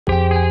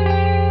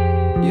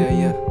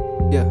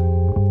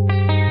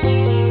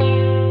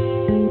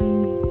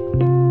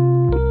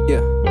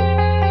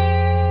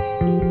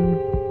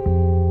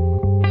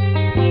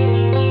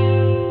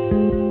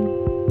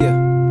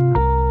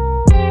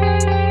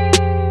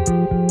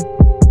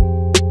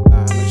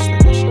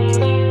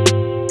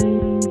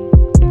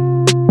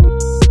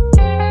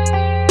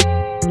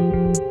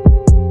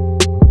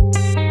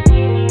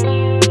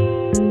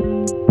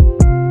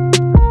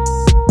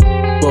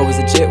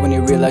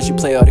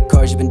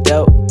been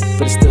dealt,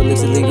 but it still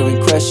leaves a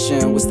lingering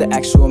question. What's the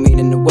actual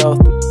meaning of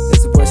wealth?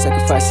 Is it worth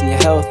sacrificing your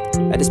health?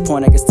 At this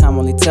point I guess time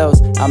only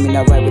tells. I mean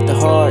I write with the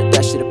heart,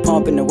 that shit a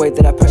pump in the way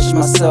that I pressure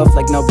myself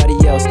like nobody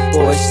else.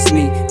 Boy, it's just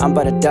me, I'm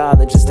about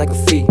 $1 just like a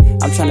fee.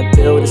 I'm tryna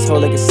build this whole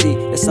legacy.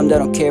 There's some that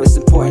don't care, it's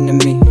important to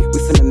me. We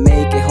finna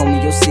make it,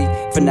 homie, you'll see.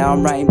 For now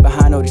I'm writing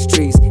behind all these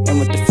trees, and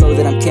with the flow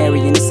that I'm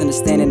carrying, this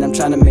understanding, I'm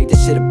tryna make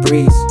this shit a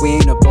breeze. We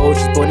ain't no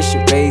boasters, boy, this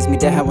shit raised me.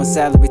 Dad had one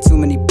salary, too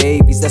many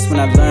babies. That's when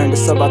I learned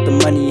it's all about the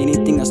money.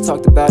 Anything else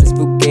talked about is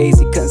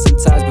fugazi. Cutting some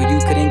ties, but you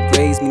couldn't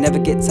graze me. Never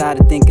get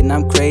tired of thinking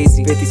I'm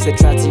crazy. 50 said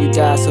try till you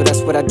die, so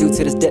that's what I do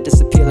till this debt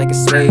disappear like a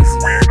Swayze.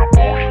 We ain't no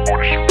boasters, boy,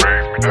 this shit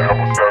raised me. Dad had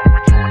one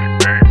salary, too many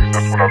babies.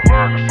 That's when I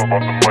learned it's all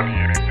about the money.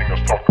 Anything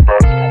else talked about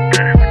is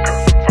fugazi.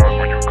 Cutting some ties,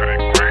 but you couldn't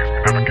graze me.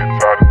 Never get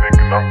tired of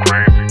thinking I'm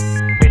crazy.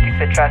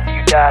 Try till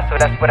you die, so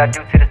that's what I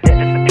do till this debt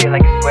disappear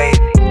like a Swayze.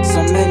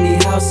 So many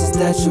houses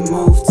that you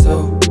moved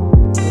to,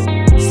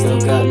 still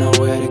got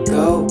nowhere to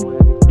go.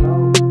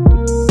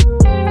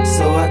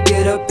 So I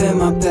get up in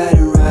my bed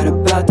and write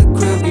about the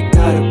crib we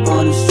got up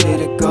on the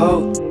street of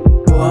gold.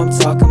 Oh, I'm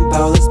talking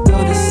about let's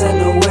build this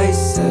an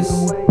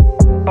oasis.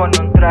 Con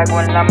un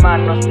trago en la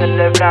mano,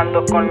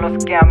 celebrando con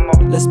los que amo.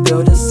 Let's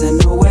build this an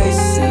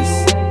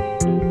oasis.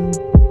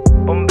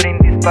 Un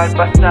brindis pa'l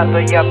pasado,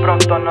 ya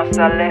pronto nos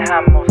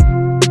alejamos.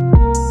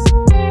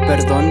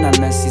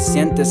 Perdóname si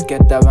sientes que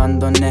te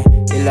abandoné,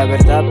 y la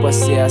verdad pues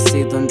sí ha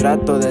sido un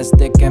rato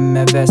desde que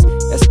me ves.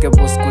 Es que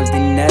busco el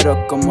dinero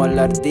como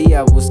la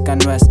ardilla busca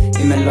nuez,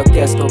 y me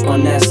enloquezco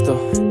con esto,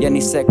 ya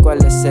ni sé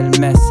cuál es el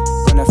mes.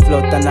 Con el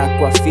flow tan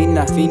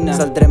aquafina,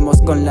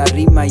 saldremos con la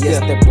rima y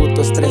este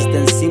puto estrés de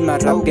encima,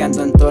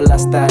 rapeando en todas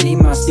las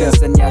tarimas. Me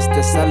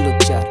enseñaste a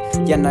luchar,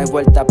 ya no hay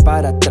vuelta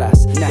para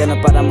atrás. Ya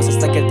no paramos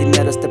hasta que el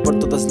dinero esté por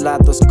todos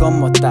lados.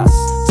 ¿Cómo estás?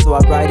 So I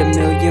write a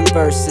million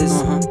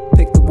verses,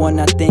 pick the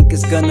one I think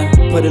is gonna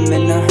put him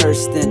in a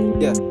hearse then.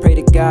 Pray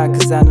to God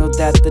cause I know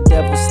that the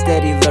devil's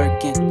steady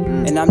lurking,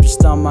 and I'm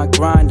just on my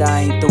grind,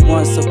 I ain't the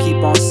one, so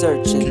keep on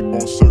searching. Keep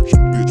on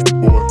searching, bitch,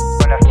 boy.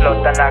 Con el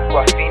flow tan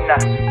aquafina,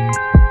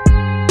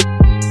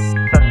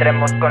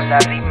 saldremos con la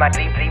rima,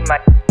 rima.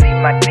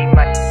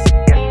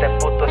 Y este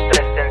puto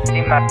estrés de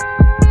encima,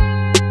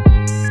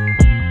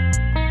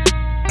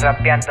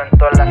 rapeando en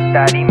todas las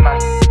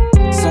tarimas.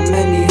 So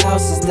many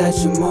houses that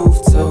you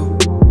moved to,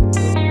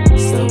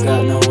 still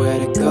got nowhere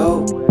to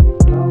go.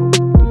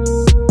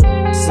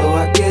 So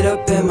I get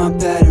up in my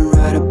bed and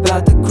write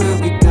about the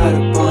crib we got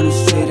up on the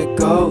street of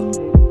gold.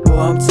 Oh,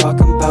 I'm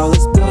talking about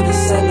let's build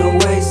this an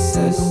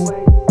oasis.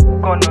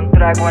 Con un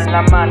trago en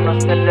la mano,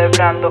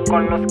 celebrando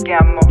con los que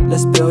amo.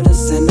 Let's build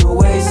this an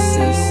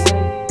oasis.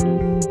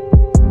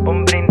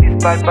 Un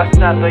brindis pa'l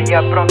pasado,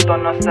 ya pronto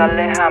nos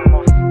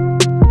alejamos.